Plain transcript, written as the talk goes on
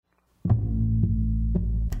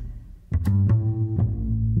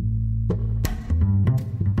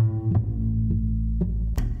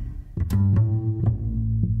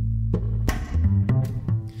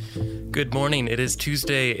Good morning. It is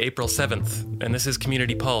Tuesday, April 7th, and this is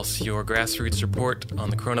Community Pulse, your grassroots report on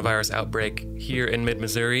the coronavirus outbreak here in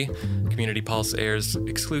mid-Missouri. Community Pulse airs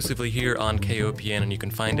exclusively here on KOPN, and you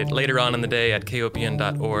can find it later on in the day at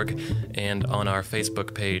kopn.org and on our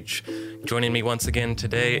Facebook page. Joining me once again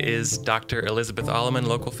today is Dr. Elizabeth Alleman,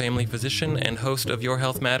 local family physician and host of Your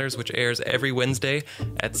Health Matters, which airs every Wednesday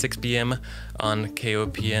at 6 p.m. on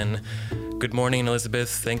KOPN. Good morning, Elizabeth.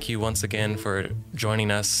 Thank you once again for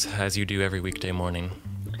joining us as you do every weekday morning.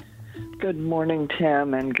 Good morning,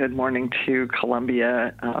 Tim, and good morning to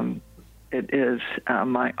Columbia. It is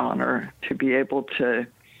my honor to be able to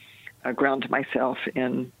ground myself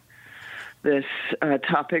in this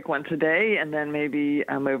topic once a day and then maybe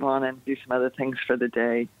move on and do some other things for the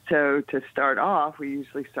day. So to start off, we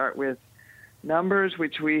usually start with numbers,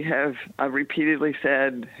 which we have repeatedly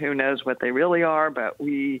said who knows what they really are, but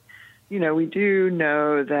we do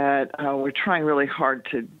know that we're trying really hard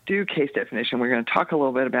to do case definition. We're going to talk a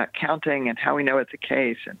little bit about counting and how we know it's a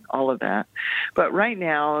case and all of that. But right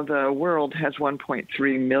now, the world has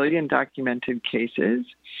 1.3 million documented cases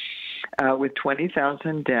with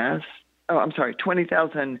 20,000 deaths.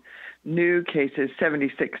 20,000 new cases,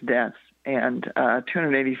 76 deaths, and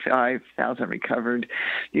 285,000 recovered.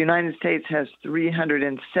 The United States has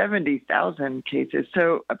 370,000 cases,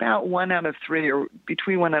 so about 1 out of 3, or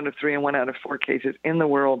between 1 out of 3 and 1 out of 4 cases in the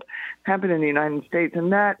world happen in the United States,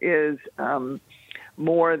 and that is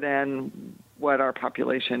more than what our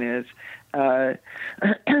population is.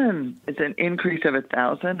 It's an increase of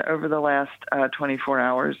 1,000 over the last 24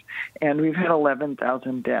 hours, and we've had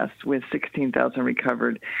 11,000 deaths with 16,000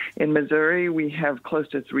 recovered. In Missouri, we have close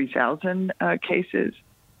to 3,000 cases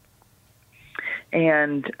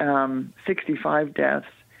and 65 deaths.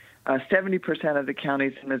 70% of the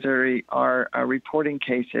counties in Missouri are reporting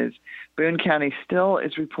cases. Boone County still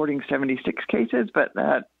is reporting 76 cases, but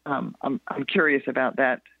that I'm curious about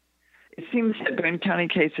that. It seems that Boone County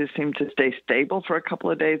cases seem to stay stable for a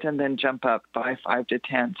couple of days and then jump up by 5 to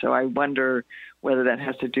 10. So I wonder whether that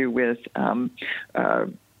has to do with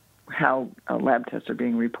how lab tests are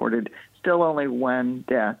being reported. Still only 1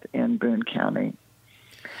 death in Boone County.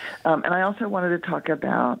 And I also wanted to talk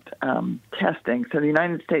about testing. So the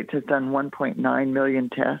United States has done 1.9 million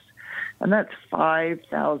tests, and that's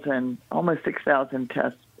 5,000, almost 6,000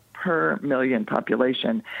 tests per million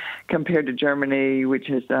population, compared to Germany, which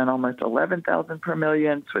has done almost 11,000 per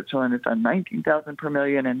million, Switzerland has done 19,000 per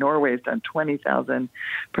million, and Norway has done 20,000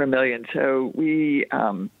 per million. So we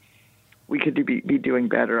could be doing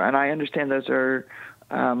better. And I understand those are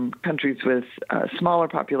countries with smaller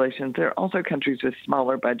populations. There are also countries with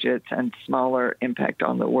smaller budgets and smaller impact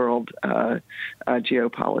on the world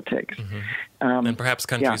geopolitics. Mm-hmm. And perhaps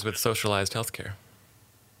countries with socialized healthcare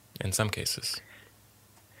in some cases.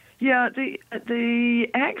 Yeah, the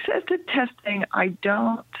access to testing, I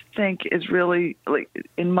don't think is really, like,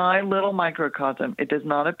 in my little microcosm, it does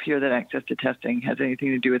not appear that access to testing has anything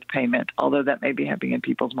to do with payment, although that may be happening in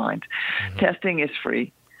people's minds. Mm-hmm. Testing is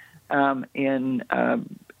free in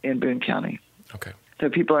Boone County. Okay.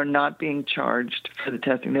 So people are not being charged for the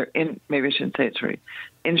testing. Maybe I shouldn't say it's free.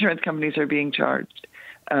 Insurance companies are being charged.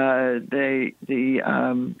 The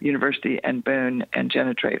university and Boone and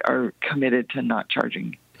Genetrate are committed to not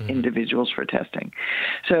charging individuals for testing.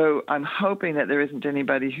 So I'm hoping that there isn't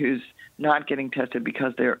anybody who's not getting tested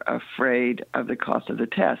because they're afraid of the cost of the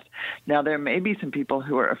test. Now, there may be some people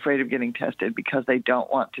who are afraid of getting tested because they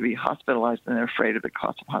don't want to be hospitalized and they're afraid of the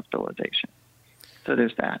cost of hospitalization. So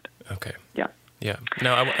there's that. Okay. Yeah. Yeah.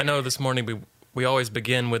 Now, I know this morning we always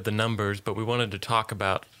begin with the numbers, but we wanted to talk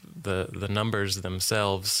about the numbers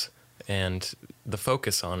themselves and the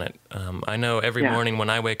focus on it. I know every morning when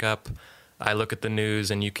I wake up, I look at the news,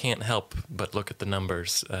 and you can't help but look at the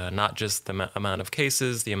numbers, not just the amount of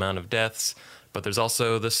cases, the amount of deaths, but there's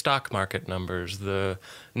also the stock market numbers, the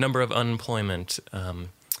number of unemployment.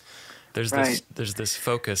 There's this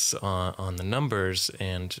focus on the numbers,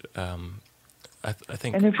 and I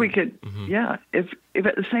think. And if we could, if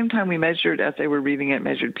at the same time we measured, as they were reading it,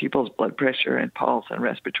 measured people's blood pressure and pulse and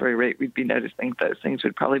respiratory rate, we'd be noticing those things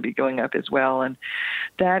would probably be going up as well. And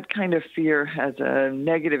that kind of fear has a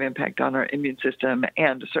negative impact on our immune system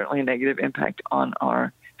and certainly a negative impact on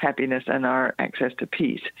our happiness and our access to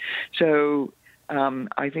peace. So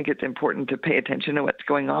I think it's important to pay attention to what's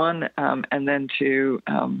going on and then to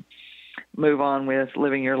move on with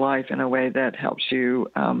living your life in a way that helps you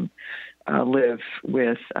live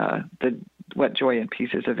with what joy and peace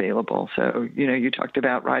is available. So, you talked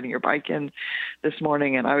about riding your bike in this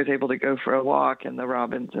morning, and I was able to go for a walk, and the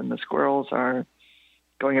robins and the squirrels are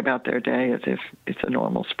going about their day as if it's a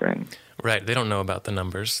normal spring. Right. They don't know about the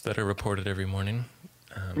numbers that are reported every morning.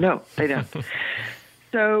 No, they don't.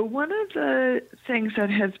 So one of the things that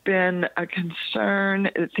has been a concern,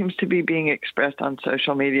 it seems to be being expressed on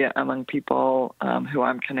social media among people who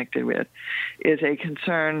I'm connected with, is a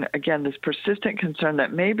concern, again, this persistent concern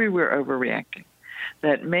that maybe we're overreacting,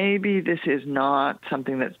 that maybe this is not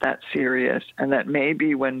something that's that serious, and that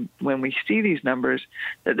maybe when we see these numbers,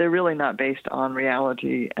 that they're really not based on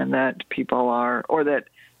reality, and that people are, or that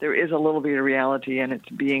there is a little bit of reality and it's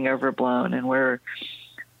being overblown, and we're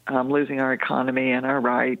losing our economy and our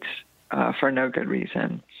rights for no good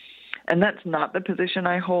reason. And that's not the position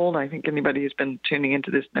I hold. I think anybody who's been tuning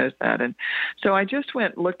into this knows that. And so I just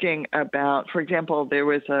went looking about, for example, there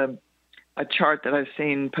was a chart that I've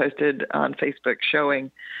seen posted on Facebook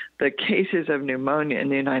showing the cases of pneumonia in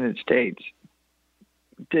the United States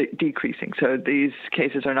decreasing. So these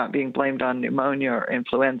cases are not being blamed on pneumonia or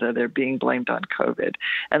influenza. They're being blamed on COVID.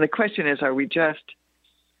 And the question is,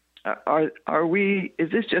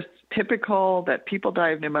 is this just typical that people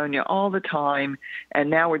die of pneumonia all the time,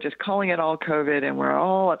 and now we're just calling it all COVID, and we're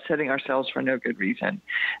all upsetting ourselves for no good reason?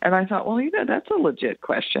 And I thought, well, that's a legit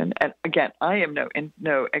question. And again, I am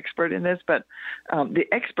no expert in this, but the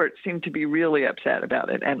experts seem to be really upset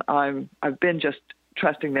about it, and I've been just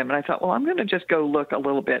trusting them. And I thought, well, I'm going to just go look a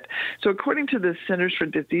little bit. So according to the Centers for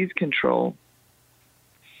Disease Control,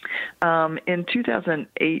 in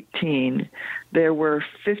 2018, there were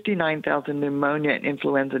 59,000 pneumonia and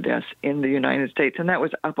influenza deaths in the United States, and that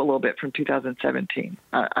was up a little bit from 2017.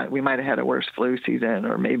 We might have had a worse flu season,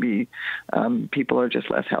 or maybe people are just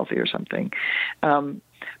less healthy or something.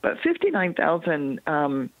 But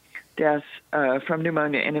 59,000 deaths from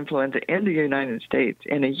pneumonia and influenza in the United States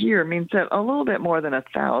in a year means that a little bit more than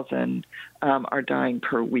 1,000 are dying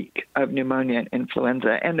per week of pneumonia and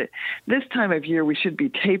influenza. And this time of year, we should be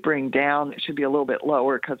tapering down. It should be a little bit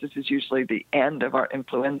lower because this is usually the end of our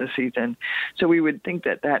influenza season. So we would think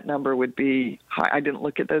that that number would be high. I didn't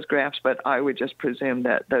look at those graphs, but I would just presume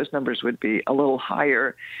that those numbers would be a little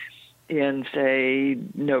higher in, say,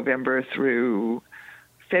 November through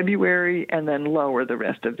February, and then lower the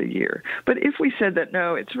rest of the year. But if we said that,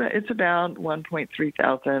 no, it's about 1.3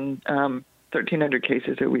 thousand, 1,300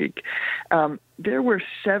 cases a week. There were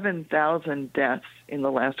 7,000 deaths in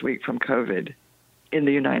the last week from COVID in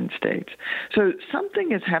the United States. So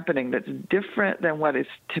something is happening that's different than what is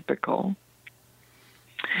typical.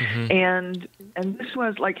 Mm-hmm. And this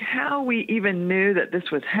was like how we even knew that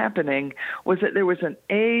this was happening was that there was an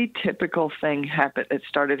atypical thing that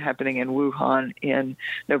started happening in Wuhan in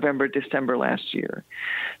November, December last year.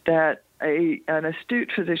 That an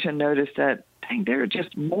astute physician noticed that, dang, there are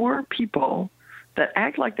just more people that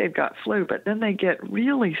act like they've got flu, but then they get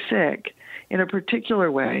really sick in a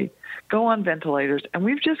particular way, go on ventilators, and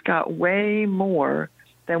we've just got way more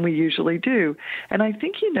than we usually do. And I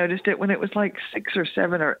think he noticed it when it was like 6 or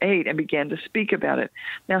 7 or 8 and began to speak about it.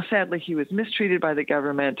 Now, sadly, he was mistreated by the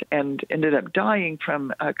government and ended up dying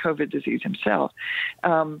from COVID disease himself.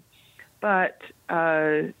 And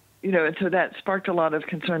so that sparked a lot of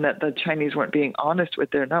concern that the Chinese weren't being honest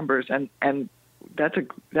with their numbers. And that's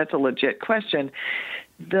a legit question.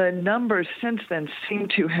 The numbers since then seem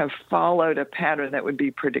to have followed a pattern that would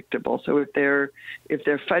be predictable. So if they're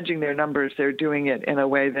fudging their numbers, they're doing it in a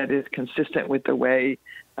way that is consistent with the way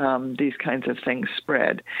these kinds of things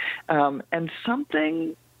spread. And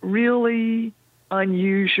something really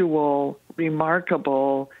unusual,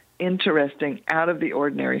 remarkable, interesting, out of the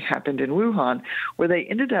ordinary happened in Wuhan, where they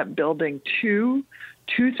ended up building two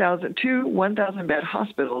 1,000-bed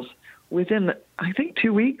hospitals within, I think,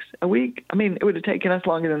 2 weeks, a week. I mean, it would have taken us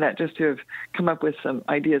longer than that just to have come up with some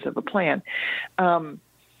ideas of a plan. And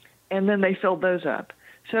then they filled those up.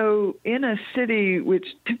 So in a city which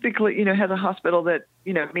typically, has a hospital that,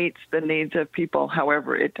 meets the needs of people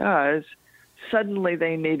however it does, suddenly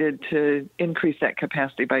they needed to increase that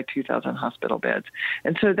capacity by 2,000 hospital beds.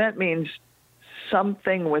 And so that means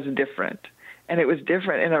something was different. And it was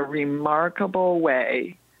different in a remarkable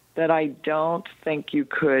way that I don't think you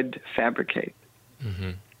could fabricate.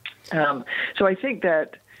 Mm-hmm. So I think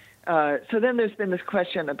that, so then there's been this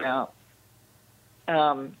question about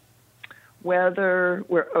whether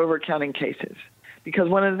we're overcounting cases. Because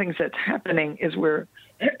one of the things that's happening is we're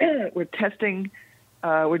testing,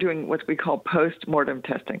 we're doing what we call post-mortem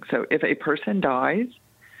testing. So if a person dies,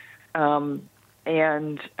 so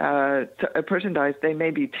a person dies, they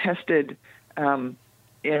may be tested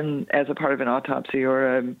as a part of an autopsy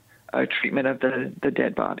or a treatment of the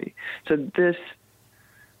dead body. So this,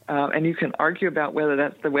 and you can argue about whether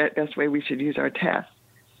that's the best way we should use our tests.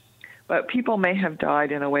 But people may have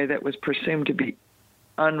died in a way that was presumed to be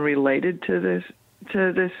unrelated to this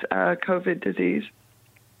COVID disease.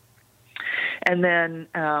 And then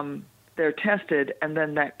they're tested, and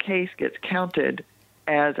then that case gets counted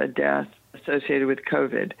as a death associated with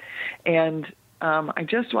COVID. And I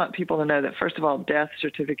just want people to know that, first of all, death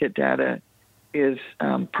certificate data is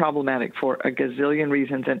problematic for a gazillion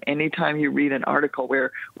reasons. And anytime you read an article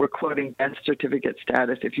where we're quoting death certificate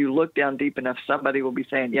status, if you look down deep enough, somebody will be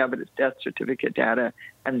saying, yeah, but it's death certificate data,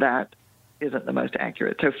 and that isn't the most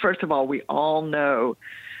accurate. So first of all, we all know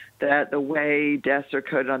that the way deaths are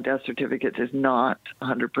coded on death certificates is not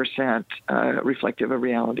 100% reflective of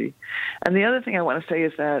reality. And the other thing I want to say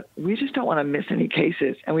is that we just don't want to miss any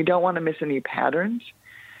cases, and we don't want to miss any patterns.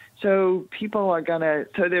 So people are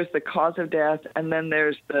so there's the cause of death, and then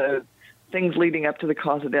there's the things leading up to the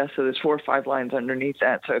cause of death. So there's 4 or 5 lines underneath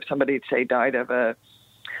that. So if somebody, say, died of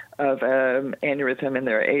aneurysm in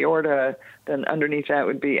their aorta, then underneath that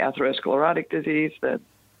would be atherosclerotic disease, the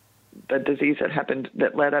disease that happened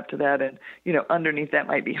that led up to that. And, underneath that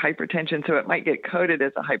might be hypertension. So it might get coded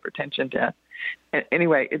as a hypertension death. And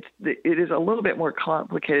anyway, it is a little bit more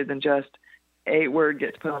complicated than just a word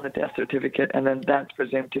gets put on the death certificate, and then that's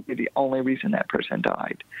presumed to be the only reason that person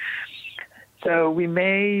died. So we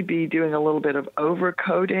may be doing a little bit of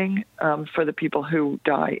overcoding for the people who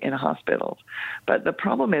die in hospitals. But the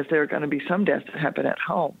problem is there are going to be some deaths that happen at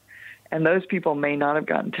home. And those people may not have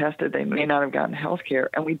gotten tested. They may not have gotten health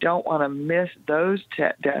care. And we don't want to miss those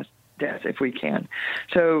deaths if we can.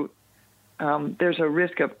 So there's a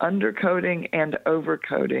risk of undercoding and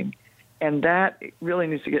overcoding. And that really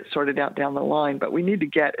needs to get sorted out down the line. But we need to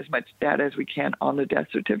get as much data as we can on the death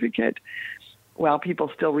certificate while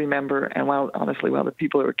people still remember, and while the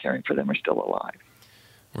people who are caring for them are still alive.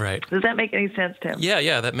 Right. Does that make any sense, Tim?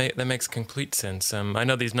 Yeah, that makes complete sense. I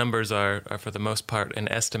know these numbers are for the most part an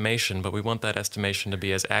estimation, but we want that estimation to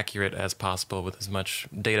be as accurate as possible with as much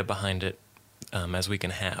data behind it as we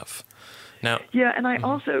can have. Now, yeah, and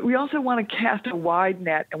we also want to cast a wide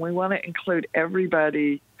net, and we want to include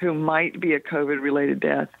everybody who might be a COVID-related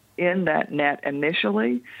death in that net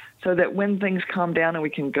initially, so that when things calm down and we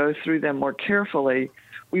can go through them more carefully,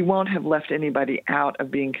 we won't have left anybody out of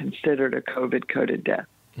being considered a COVID-coded death.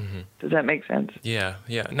 Mm-hmm. Does that make sense? Yeah.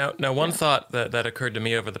 Now, one thought that occurred to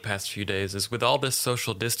me over the past few days is, with all this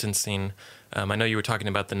social distancing, I know you were talking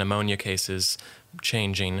about the pneumonia cases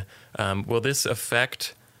changing. Will this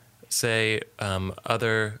affect, say,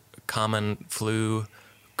 other common flu,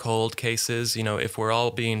 cold cases? If we're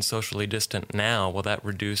all being socially distant now, will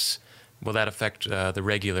that affect the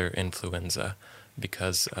regular influenza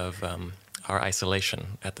because of our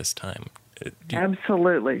isolation at this time?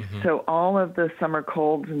 Absolutely. Mm-hmm. So all of the summer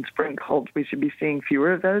colds and spring colds, we should be seeing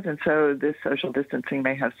fewer of those. And so this social distancing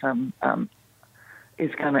may have some, I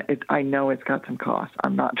know it's got some cost.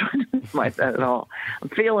 I'm not trying to minimize that at all. I'm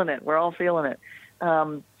feeling it. We're all feeling it.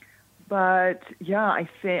 But yeah, I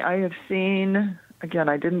have seen, again,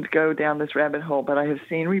 I didn't go down this rabbit hole, but I have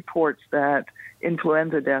seen reports that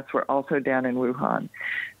influenza deaths were also down in Wuhan.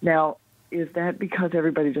 Now, is that because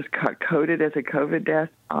everybody just got coded as a COVID death?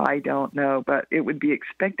 I don't know, but it would be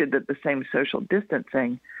expected that the same social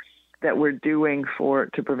distancing that we're doing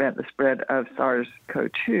to prevent the spread of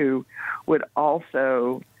SARS-CoV-2 would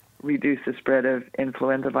also reduce the spread of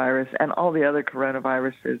influenza virus and all the other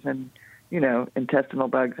coronaviruses and, intestinal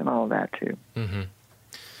bugs and all of that too. Mm-hmm.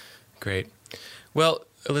 Great. Well,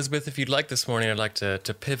 Elizabeth, if you'd like this morning, I'd like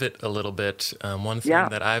to pivot a little bit. One thing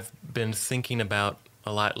that I've been thinking about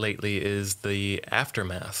a lot lately is the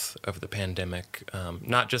aftermath of the pandemic.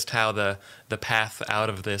 Not just how the path out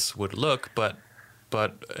of this would look, but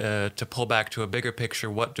to pull back to a bigger picture,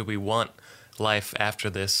 what do we want life after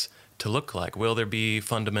this to look like? Will there be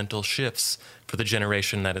fundamental shifts for the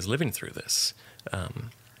generation that is living through this?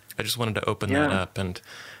 I just wanted to open that up. And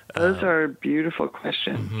those are beautiful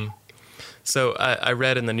questions. Mm-hmm. So I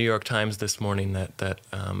read in the New York Times this morning that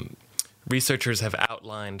researchers have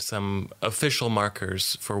outlined some official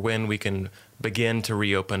markers for when we can begin to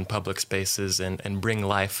reopen public spaces and bring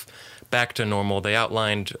life back to normal. They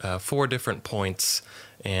outlined 4 different points,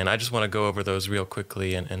 and I just want to go over those real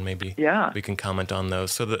quickly and maybe we can comment on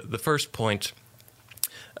those. So the first point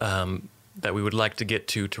that we would like to get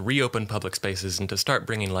to reopen public spaces and to start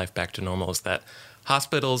bringing life back to normal is that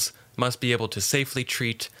hospitals must be able to safely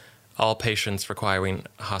treat all patients requiring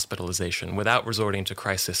hospitalization without resorting to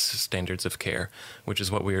crisis standards of care, which is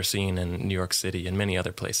what we are seeing in New York City and many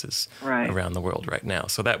other places around the world right now.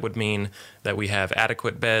 So that would mean that we have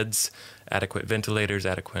adequate beds, adequate ventilators,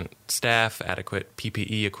 adequate staff, adequate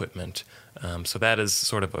PPE equipment. So that is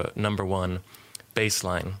sort of a number one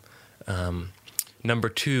baseline. Number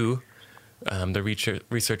two, the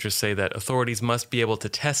researchers say that authorities must be able to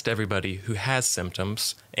test everybody who has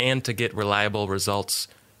symptoms and to get reliable results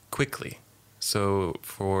quickly. So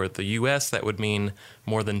for the U.S., that would mean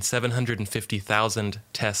more than 750,000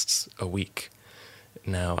 tests a week.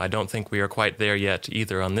 Now, I don't think we are quite there yet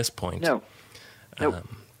either on this point. No. Nope.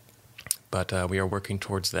 But we are working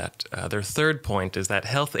towards that. Their third point is that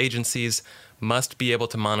health agencies must be able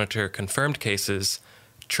to monitor confirmed cases,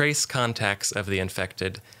 trace contacts of the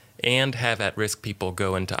infected, and have at-risk people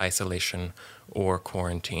go into isolation or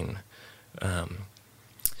quarantine.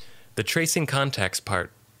 The tracing contacts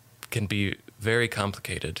part can be very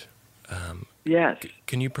complicated. Yes.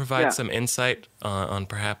 Can you provide some insight on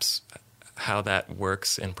perhaps how that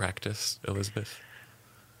works in practice, Elizabeth?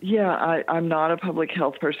 Yeah, I'm not a public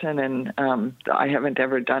health person, and I haven't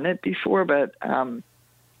ever done it before, but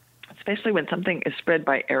especially when something is spread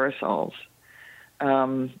by aerosols,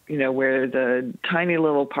 where the tiny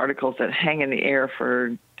little particles that hang in the air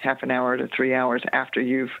for half an hour to 3 hours after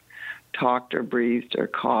you've talked or breathed or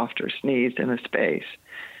coughed or sneezed in a space,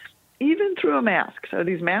 even through a mask. So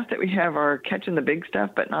these masks that we have are catching the big stuff,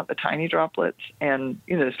 but not the tiny droplets, and,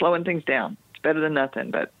 slowing things down. It's better than nothing,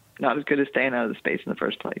 but not as good as staying out of the space in the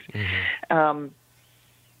first place. Mm-hmm.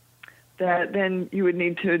 That then you would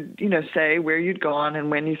need to, say where you'd gone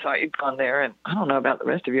and when you thought you'd gone there. And I don't know about the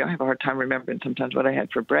rest of you. I have a hard time remembering sometimes what I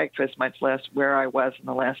had for breakfast, much less where I was in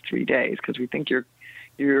the last 3 days, because we think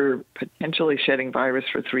you're potentially shedding virus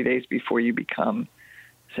for 3 days before you become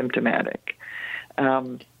symptomatic.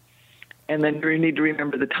 And then you need to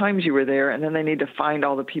remember the times you were there, and then they need to find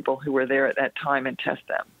all the people who were there at that time and test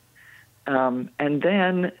them. And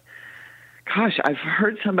then, gosh, I've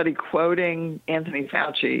heard somebody quoting Anthony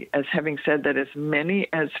Fauci as having said that as many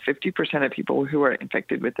as 50% of people who are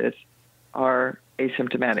infected with this are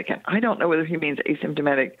asymptomatic. And I don't know whether he means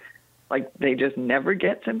asymptomatic, like they just never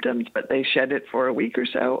get symptoms, but they shed it for a week or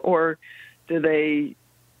so, or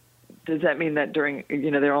does that mean that during,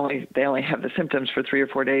 they only have the symptoms for 3 or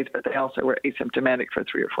 4 days, but they also were asymptomatic for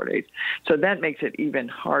 3 or 4 days? So that makes it even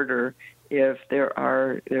harder if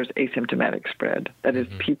there's asymptomatic spread. That is,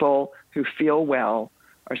 people who feel well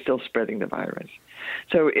are still spreading the virus.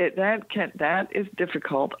 So that is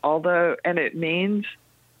difficult, and it means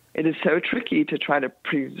it is so tricky to try to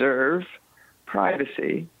preserve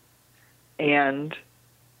privacy and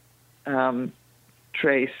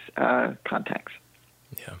trace contacts.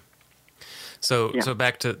 Yeah. So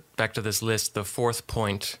back to this list. The fourth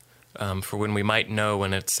point for when we might know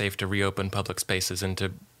when it's safe to reopen public spaces and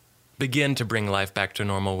to begin to bring life back to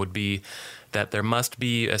normal would be that there must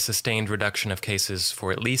be a sustained reduction of cases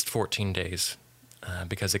for at least 14 days,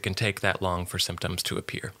 because it can take that long for symptoms to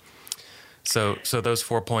appear. So those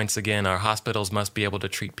 4 points again are: hospitals must be able to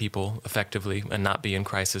treat people effectively and not be in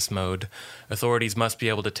crisis mode. Authorities must be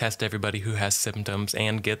able to test everybody who has symptoms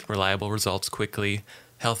and get reliable results quickly.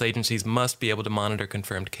 Health agencies must be able to monitor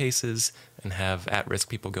confirmed cases and have at-risk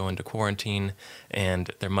people go into quarantine. And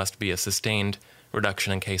there must be a sustained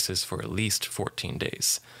reduction in cases for at least 14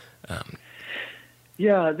 days.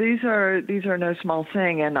 These are no small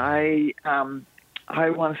thing, and I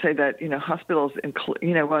want to say that hospitals,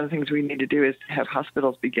 one of the things we need to do is have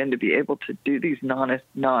hospitals begin to be able to do these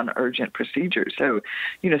non-urgent procedures. So,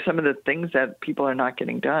 some of the things that people are not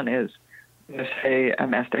getting done is, say, a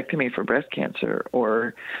mastectomy for breast cancer,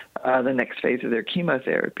 or the next phase of their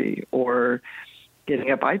chemotherapy, or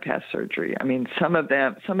getting a bypass surgery. I mean, some of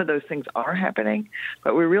those things are happening,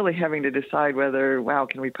 but we're really having to decide whether,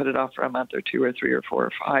 can we put it off for a month or 2 or 3 or 4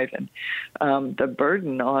 or 5? And the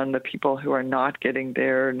burden on the people who are not getting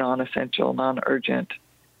their non-essential, non-urgent,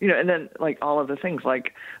 and then like all of the things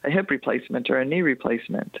like a hip replacement or a knee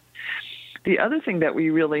replacement. The other thing that we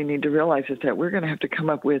really need to realize is that we're going to have to come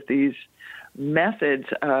up with these methods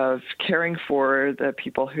of caring for the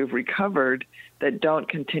people who've recovered that don't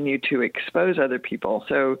continue to expose other people.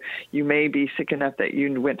 So you may be sick enough that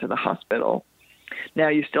you went to the hospital. Now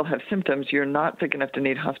you still have symptoms. You're not sick enough to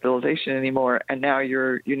need hospitalization anymore, and now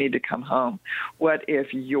you need to come home. What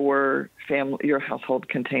if your household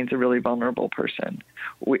contains a really vulnerable person?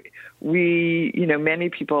 Many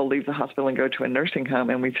people leave the hospital and go to a nursing home,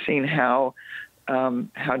 and we've seen how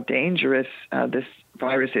dangerous this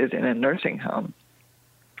virus is in a nursing home.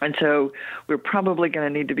 And so we're probably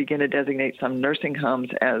going to need to begin to designate some nursing homes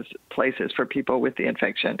as places for people with the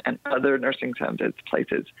infection and other nursing homes as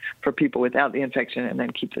places for people without the infection, and then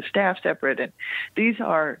keep the staff separate. And these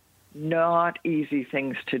are not easy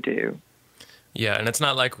things to do. Yeah, and it's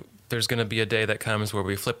not like there's going to be a day that comes where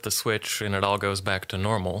we flip the switch and it all goes back to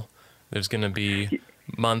normal. There's going to be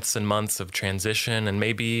months and months of transition, and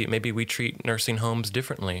maybe we treat nursing homes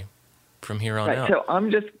differently from here on out. So I'm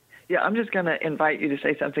just going to invite you to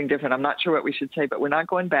say something different. I'm not sure what we should say, but we're not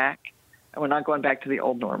going back. and we're not going back to the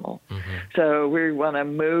old normal. Mm-hmm. So we want to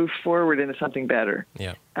move forward into something better.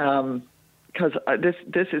 Yeah. Because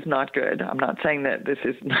this is not good. I'm not saying that this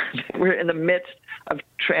is not. We're in the midst of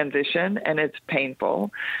transition, and it's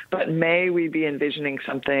painful. But may we be envisioning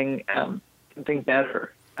something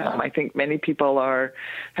better? I think many people are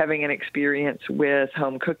having an experience with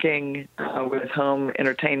home cooking, with home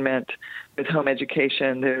entertainment, with home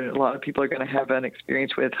education. A lot of people are going to have an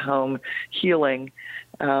experience with home healing,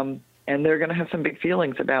 and they're going to have some big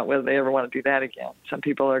feelings about whether they ever want to do that again. Some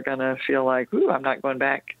people are going to feel like, ooh, I'm not going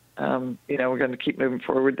back. We're going to keep moving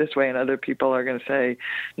forward this way. And other people are going to say,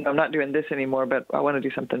 no, I'm not doing this anymore, but I want to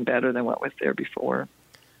do something better than what was there before.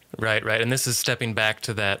 Right. And this is stepping back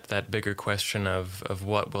to that bigger question of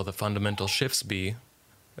what will the fundamental shifts be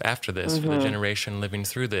after this for the generation living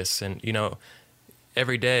through this. And,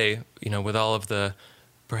 every day, with all of the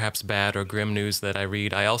perhaps bad or grim news that I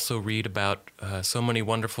read, I also read about so many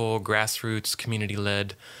wonderful grassroots,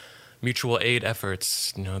 community-led mutual aid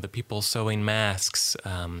efforts, the people sewing masks,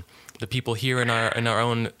 the people here in our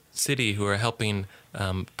own city who are helping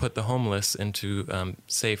put the homeless into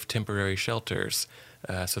safe temporary shelters.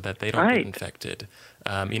 So that they don't get infected.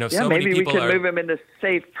 So maybe many people we can move them into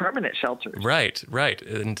safe, permanent shelters. Right.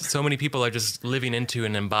 And so many people are just living into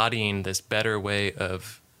and embodying this better way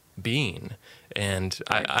of being. And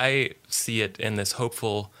I see it in this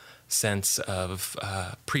hopeful sense of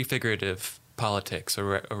prefigurative politics,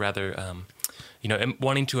 or rather,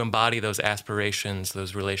 wanting to embody those aspirations,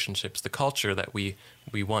 those relationships, the culture that we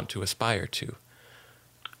want to aspire to.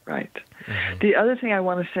 Right. Mm-hmm. The other thing I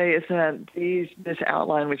want to say is that this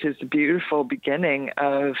outline, which is the beautiful beginning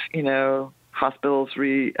of, hospitals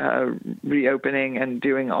reopening and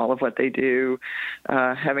doing all of what they do,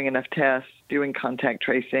 having enough tests, doing contact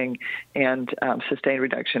tracing, and sustained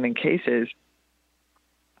reduction in cases.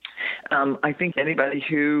 I think anybody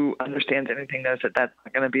who understands anything knows that that's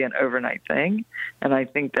not going to be an overnight thing. And I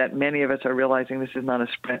think that many of us are realizing this is not a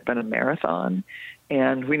sprint but a marathon.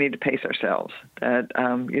 And we need to pace ourselves. That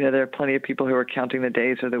there are plenty of people who are counting the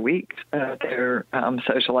days or the weeks of their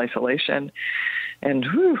social isolation, and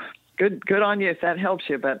good on you if that helps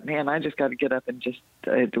you. But man, I just got to get up and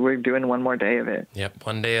we're doing one more day of it. Yep,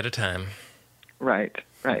 one day at a time. Right.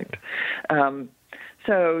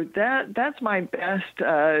 So that's my best.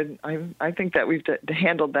 I think that we've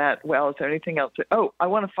handled that well. Is there anything else? I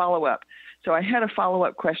want to follow up. So I had a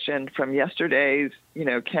follow-up question from yesterday's.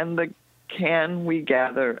 Can we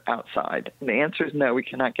gather outside? And the answer is no, we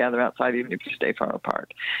cannot gather outside even if you stay far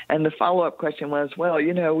apart. And the follow-up question was,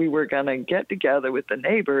 we were going to get together with the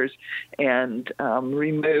neighbors and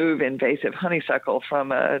remove invasive honeysuckle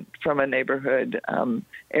from a neighborhood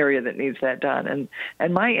area that needs that done.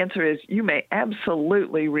 And my answer is you may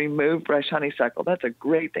absolutely remove brush honeysuckle. That's a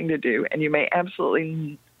great thing to do. And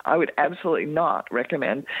I would absolutely not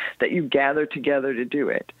recommend that you gather together to do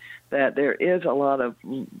it. That there is a lot of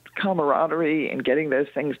camaraderie in getting those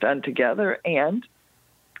things done together, and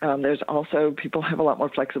there's also people have a lot more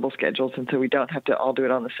flexible schedules, and so we don't have to all do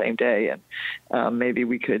it on the same day. And maybe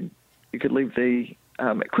you could leave the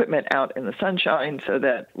equipment out in the sunshine so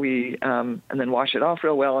that and then wash it off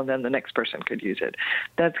real well, and then the next person could use it.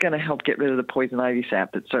 That's going to help get rid of the poison ivy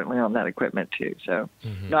sap that's certainly on that equipment too. So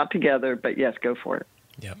not together, but yes, go for it.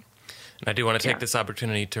 Yep. And I do want to take this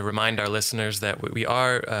opportunity to remind our listeners that we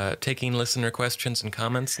are taking listener questions and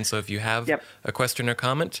comments. And so if you have a question or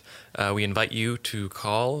comment, we invite you to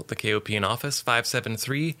call the KOPN office,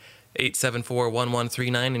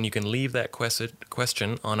 573-874-1139, and you can leave that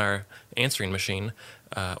question on our answering machine.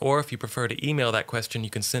 Or if you prefer to email that question,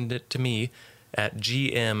 you can send it to me at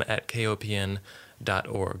gm@kopn.org.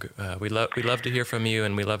 We love to hear from you,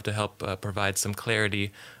 and we love to help provide some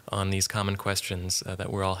clarity on these common questions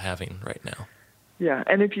that we're all having right now. Yeah,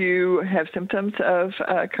 and if you have symptoms of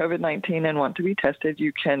COVID-19 and want to be tested,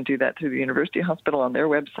 you can do that through the University Hospital on their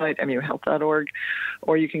website, muhealth.org,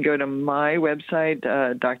 or you can go to my website,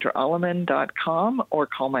 draleman.com, or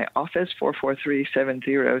call my office,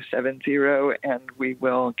 443-7070, and we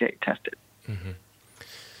will get tested. Mm-hmm.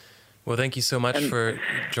 Well, thank you so much for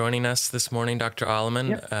joining us this morning, Dr.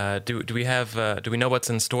 Alleman. Yep. Do we know what's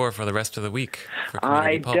in store for the rest of the week for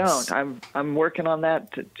Community Pulse? Don't. I'm working on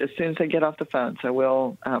that as soon as I get off the phone, so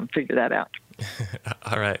we'll figure that out.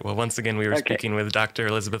 All right. Well, once again, we were speaking with Dr.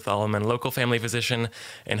 Elizabeth Alleman, local family physician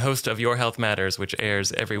and host of Your Health Matters, which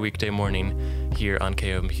airs every weekday morning here on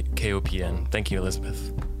KOPN. Thank you,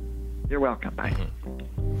 Elizabeth. You're welcome. Bye.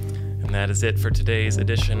 Mm-hmm. And that is it for today's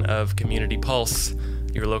edition of Community Pulse,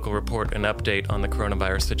 your local report and update on the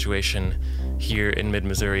coronavirus situation here in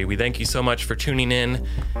mid-Missouri. We thank you so much for tuning in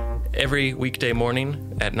every weekday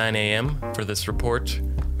morning at 9 a.m. for this report.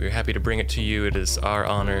 We're happy to bring it to you. It is our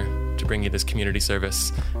honor to bring you this community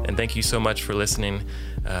service. And thank you so much for listening.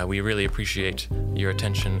 We really appreciate your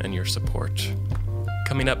attention and your support.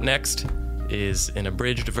 Coming up next is an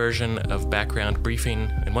abridged version of background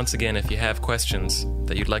briefing. And once again, if you have questions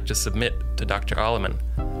that you'd like to submit to Dr. Alleman,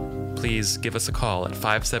 please give us a call at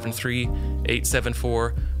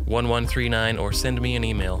 573-874-1139 or send me an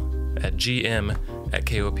email at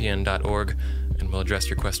gm@kopn.org, and we'll address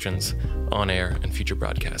your questions on air in future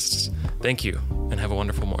broadcasts. Thank you, and have a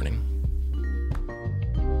wonderful morning.